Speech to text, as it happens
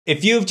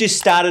If you've just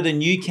started a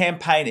new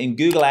campaign in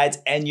Google Ads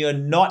and you're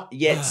not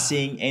yet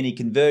seeing any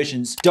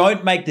conversions,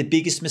 don't make the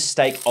biggest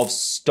mistake of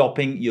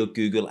stopping your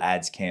Google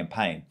Ads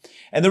campaign.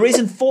 And the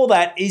reason for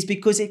that is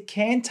because it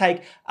can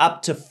take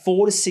up to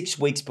 4 to 6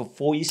 weeks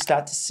before you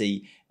start to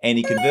see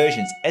any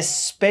conversions,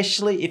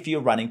 especially if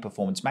you're running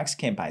Performance Max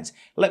campaigns.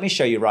 Let me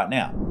show you right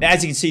now. Now,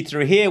 as you can see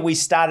through here, we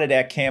started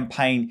our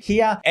campaign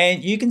here,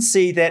 and you can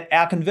see that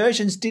our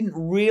conversions didn't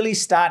really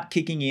start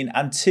kicking in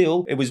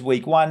until it was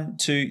week 1,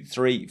 2,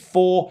 3,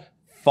 4,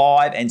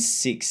 5, and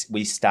 6,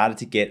 we started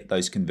to get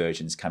those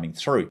conversions coming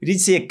through. We did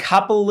see a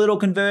couple little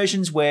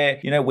conversions where,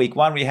 week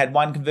 1, we had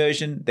 1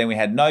 conversion, then we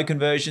had no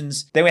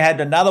conversions, then we had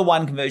another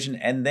 1 conversion,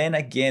 and then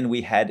again,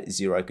 we had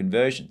 0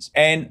 conversions.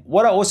 And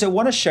what I also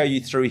want to show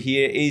you through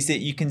here is that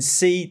you can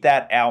see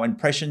that our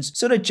impressions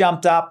sort of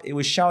jumped up, it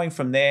was showing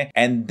from there,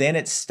 and then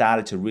it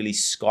started to really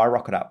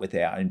skyrocket up with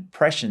our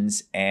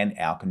impressions and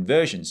our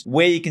conversions,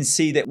 where you can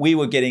see that we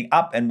were getting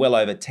up and well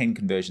over 10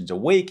 conversions a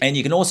week. And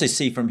you can also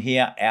see from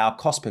here, our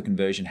cost per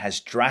conversion has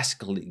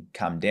drastically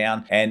come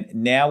down, and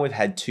now we've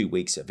had 2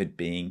 weeks of it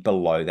being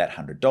below that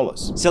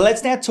 $100. So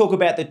let's now talk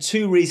about the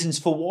 2 reasons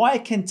for why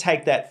it can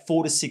take that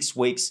 4 to 6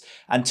 weeks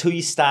until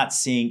you start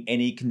seeing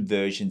any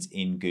conversions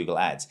in Google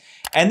Ads.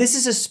 And this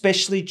is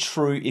especially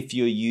true if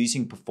you're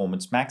using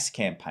Performance Max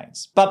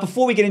campaigns. But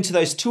before we get into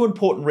those 2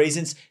 important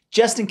reasons,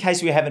 just in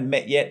case we haven't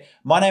met yet,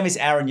 my name is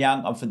Aaron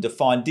Young. I'm from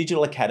Define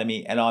Digital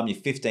Academy, and I'm your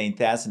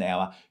 15,000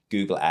 hour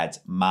Google Ads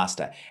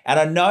master. And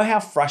I know how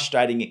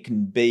frustrating it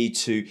can be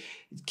to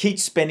keep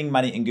spending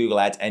money in Google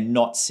Ads and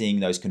not seeing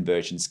those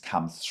conversions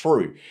come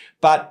through.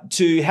 But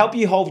to help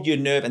you hold your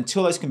nerve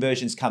until those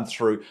conversions come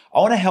through, I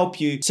want to help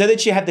you so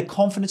that you have the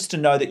confidence to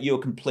know that you're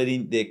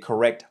completing the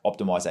correct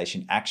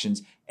optimization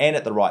actions and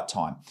at the right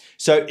time.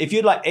 So if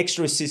you'd like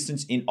extra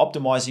assistance in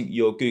optimizing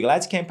your Google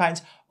Ads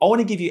campaigns, I want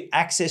to give you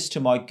access to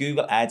my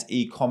Google Ads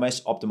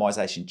e-commerce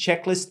optimization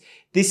checklist.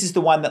 This is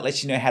the one that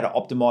lets you know how to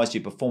optimize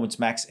your Performance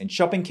Max and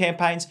shopping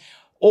campaigns.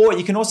 Or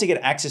you can also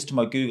get access to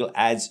my Google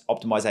Ads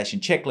optimization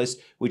checklist,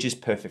 which is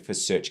perfect for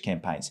search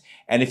campaigns.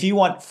 And if you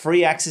want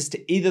free access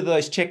to either of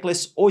those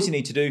checklists, all you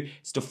need to do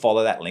is to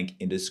follow that link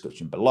in the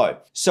description below.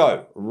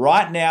 So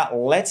right now,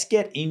 let's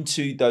get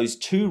into those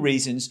 2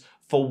 reasons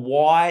for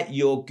why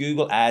your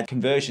Google Ad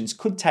conversions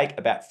could take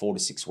about 4 to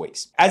 6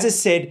 weeks. As I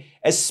said,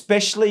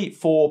 especially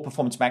for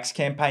Performance Max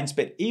campaigns,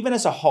 but even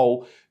as a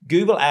whole,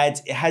 Google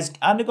Ads has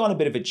undergone a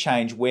bit of a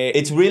change where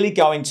it's really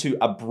going to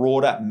a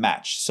broader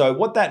match. So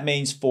what that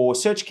means for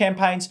search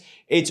campaigns,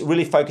 it's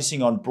really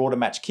focusing on broader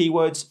match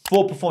keywords.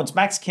 For Performance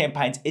Max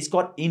campaigns, it's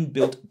got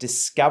inbuilt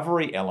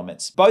discovery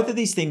elements. Both of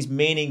these things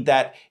meaning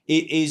that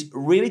it is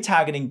really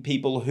targeting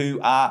people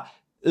who are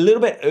a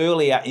little bit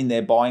earlier in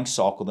their buying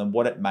cycle than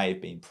what it may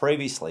have been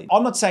previously.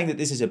 I'm not saying that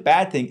this is a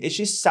bad thing, it's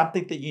just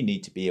something that you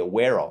need to be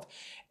aware of.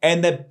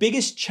 And the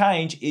biggest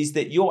change is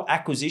that your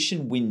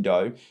acquisition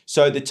window,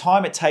 so the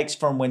time it takes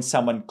from when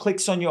someone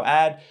clicks on your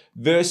ad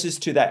versus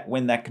to that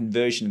when that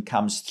conversion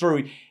comes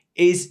through,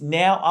 is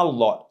now a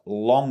lot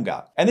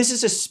longer. And this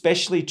is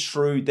especially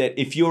true that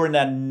if you're in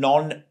a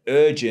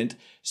non-urgent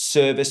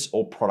service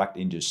or product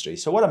industry.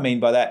 So what I mean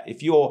by that,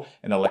 if you're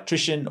an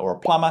electrician or a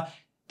plumber,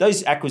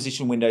 those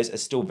acquisition windows are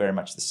still very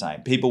much the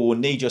same. People will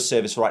need your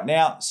service right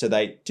now, so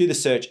they do the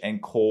search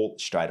and call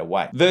straight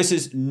away.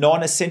 Versus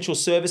non-essential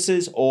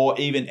services or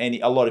even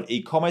a lot of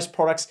e-commerce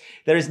products,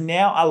 there is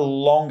now a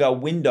longer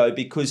window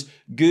because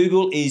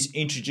Google is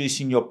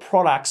introducing your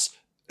products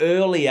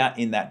earlier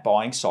in that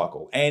buying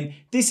cycle. And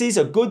this is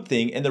a good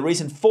thing. And the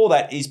reason for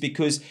that is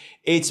because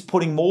it's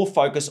putting more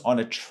focus on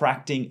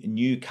attracting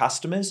new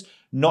customers,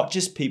 not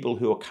just people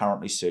who are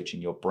currently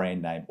searching your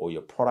brand name or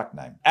your product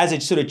name. As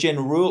a sort of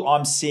general rule,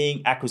 I'm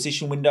seeing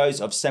acquisition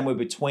windows of somewhere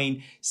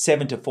between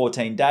 7 to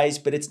 14 days,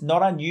 but it's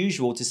not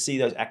unusual to see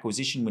those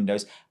acquisition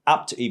windows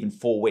up to even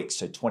 4 weeks,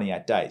 so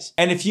 28 days.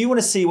 And if you want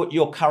to see what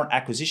your current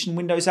acquisition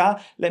windows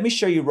are, let me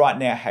show you right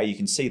now how you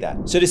can see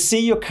that. So to see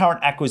your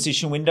current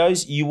acquisition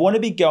windows, you want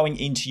to be going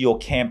into your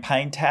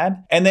campaign tab.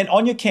 And then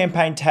on your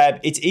campaign tab,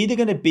 it's either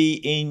going to be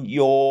in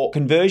your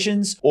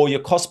conversions or your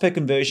cost per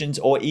conversions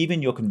or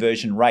even your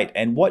conversion rate.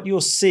 And what you'll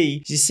see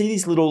is you see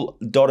this little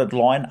dotted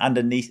line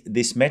underneath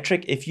this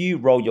metric. If you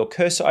roll your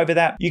cursor over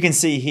that, you can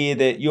see here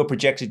that you're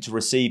projected to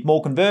receive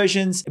more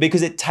conversions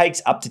because it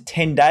takes up to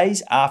 10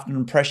 days after an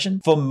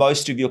impression for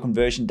most of your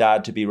conversion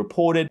data to be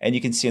reported. And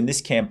you can see on this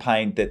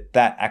campaign that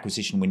that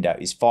acquisition window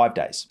is 5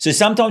 days. So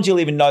sometimes you'll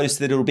even notice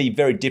that it'll be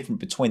very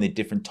different between the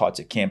different types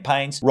of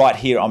campaigns. Right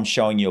here, I'm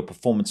showing you a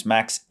Performance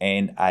Max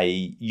and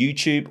a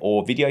YouTube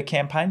or video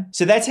campaign.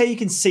 So that's how you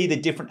can see the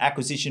different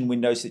acquisition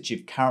windows that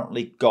you've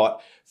currently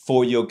got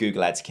for your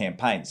Google Ads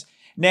campaigns.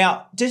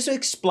 Now, just to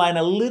explain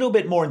a little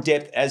bit more in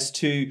depth as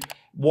to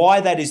why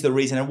that is the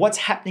reason and what's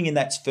happening in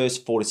that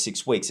first 4 to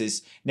 6 weeks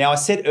is, now I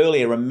said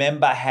earlier,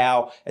 remember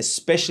how,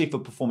 especially for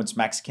Performance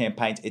Max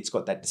campaigns, it's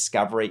got that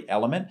discovery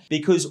element,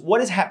 because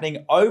what is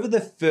happening over the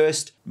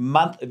first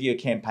month of your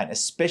campaign,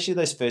 especially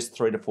those first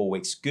 3 to 4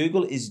 weeks,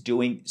 Google is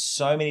doing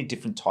so many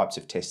different types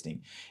of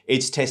testing.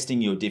 It's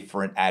testing your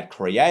different ad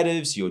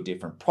creatives, your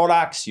different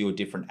products, your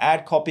different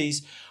ad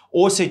copies,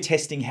 also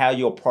testing how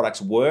your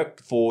products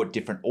work for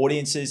different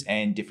audiences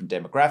and different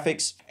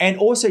demographics, and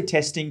also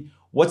testing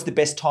what's the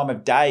best time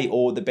of day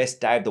or the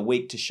best day of the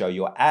week to show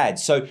your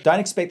ads. So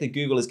don't expect that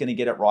Google is going to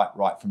get it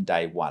right from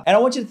day one. And I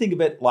want you to think of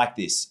it like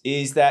this,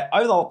 is that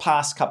over the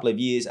past couple of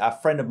years, a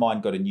friend of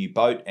mine got a new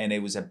boat, and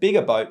it was a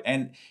bigger boat,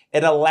 and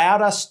it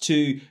allowed us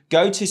to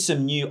go to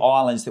some new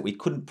islands that we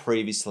couldn't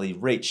previously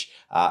reach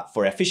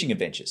for our fishing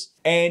adventures.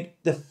 And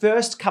the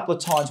first couple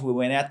of times we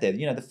went out there,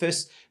 the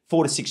first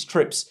 4 to 6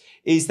 trips,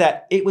 is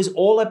that it was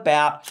all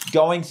about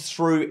going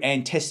through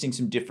and testing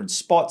some different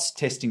spots,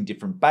 testing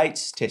different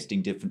baits,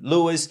 testing different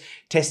lures,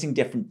 testing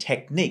different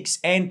techniques.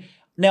 And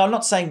now I'm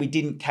not saying we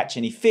didn't catch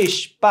any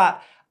fish,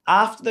 but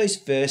after those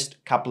first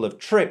couple of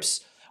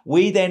trips,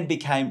 we then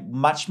became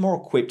much more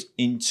equipped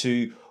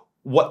into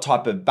what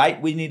type of bait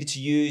we needed to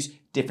use,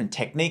 different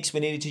techniques we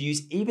needed to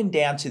use, even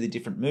down to the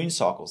different moon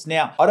cycles.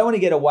 Now, I don't want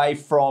to get away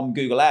from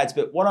Google Ads,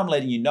 but what I'm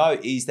letting you know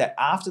is that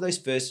after those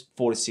first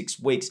 4 to 6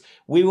 weeks,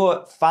 we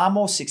were far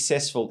more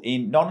successful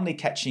in not only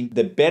catching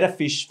the better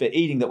fish for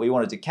eating that we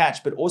wanted to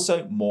catch, but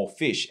also more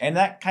fish. And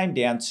that came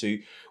down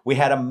to we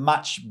had a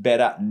much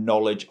better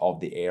knowledge of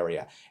the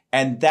area.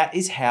 And that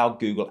is how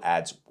Google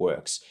Ads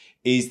works.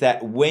 Is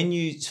that when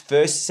you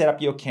first set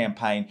up your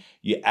campaign,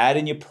 you add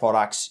in your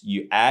products,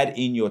 you add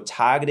in your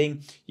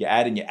targeting, you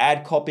add in your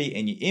ad copy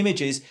and your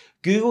images,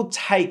 Google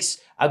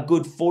takes a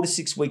good 4 to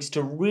 6 weeks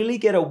to really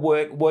get a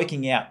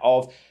working out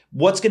of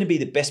what's going to be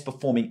the best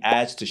performing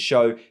ads to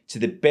show to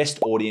the best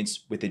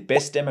audience with the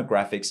best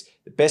demographics,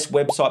 the best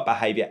website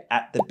behavior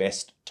at the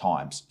best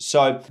times.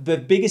 So the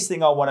biggest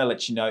thing I want to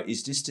let you know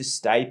is just to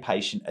stay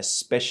patient,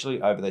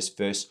 especially over those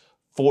first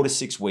 4 to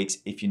 6 weeks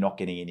if you're not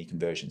getting any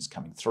conversions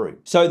coming through.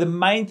 So the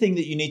main thing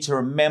that you need to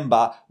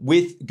remember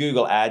with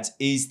Google Ads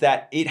is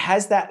that it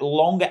has that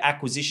longer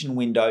acquisition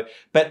window,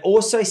 but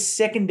also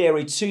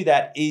secondary to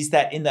that is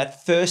that in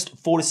that first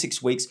 4 to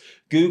 6 weeks,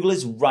 Google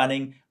is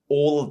running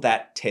all of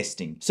that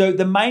testing. So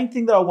the main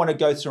thing that I want to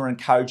go through and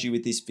encourage you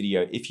with this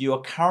video, if you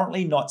are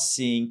currently not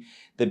seeing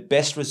the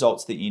best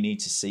results that you need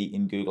to see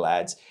in Google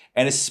Ads,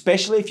 and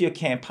especially if your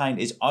campaign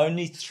is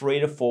only 3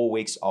 to 4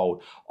 weeks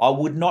old, I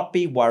would not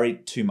be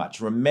worried too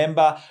much.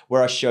 Remember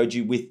where I showed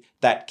you with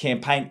that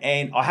campaign,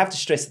 and I have to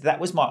stress that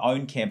was my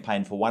own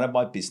campaign for one of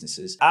my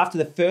businesses. After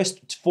the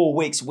first 4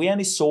 weeks, we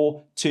only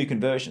saw 2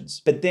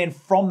 conversions. But then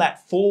from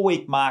that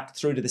 4-week mark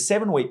through to the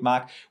 7-week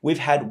mark, we've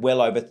had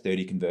well over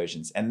 30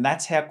 conversions. And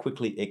that's how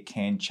quickly it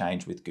can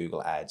change with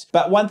Google Ads.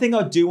 But one thing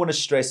I do want to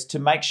stress to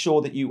make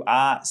sure that you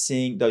are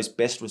seeing those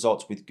best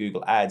results with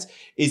Google Ads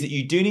is that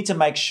you do need to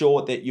make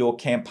sure that your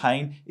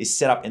campaign is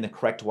set up in the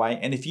correct way.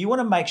 And if you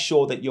want to make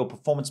sure that your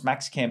Performance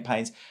Max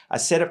campaigns are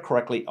set up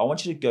correctly, I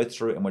want you to go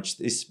through and watch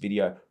this video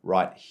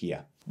right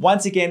here.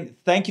 Once again,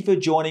 thank you for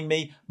joining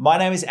me. My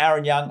name is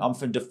Aaron Young. I'm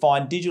from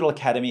Define Digital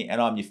Academy,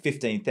 and I'm your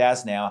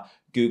 15,000 hour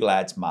Google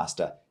Ads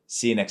master.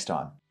 See you next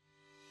time.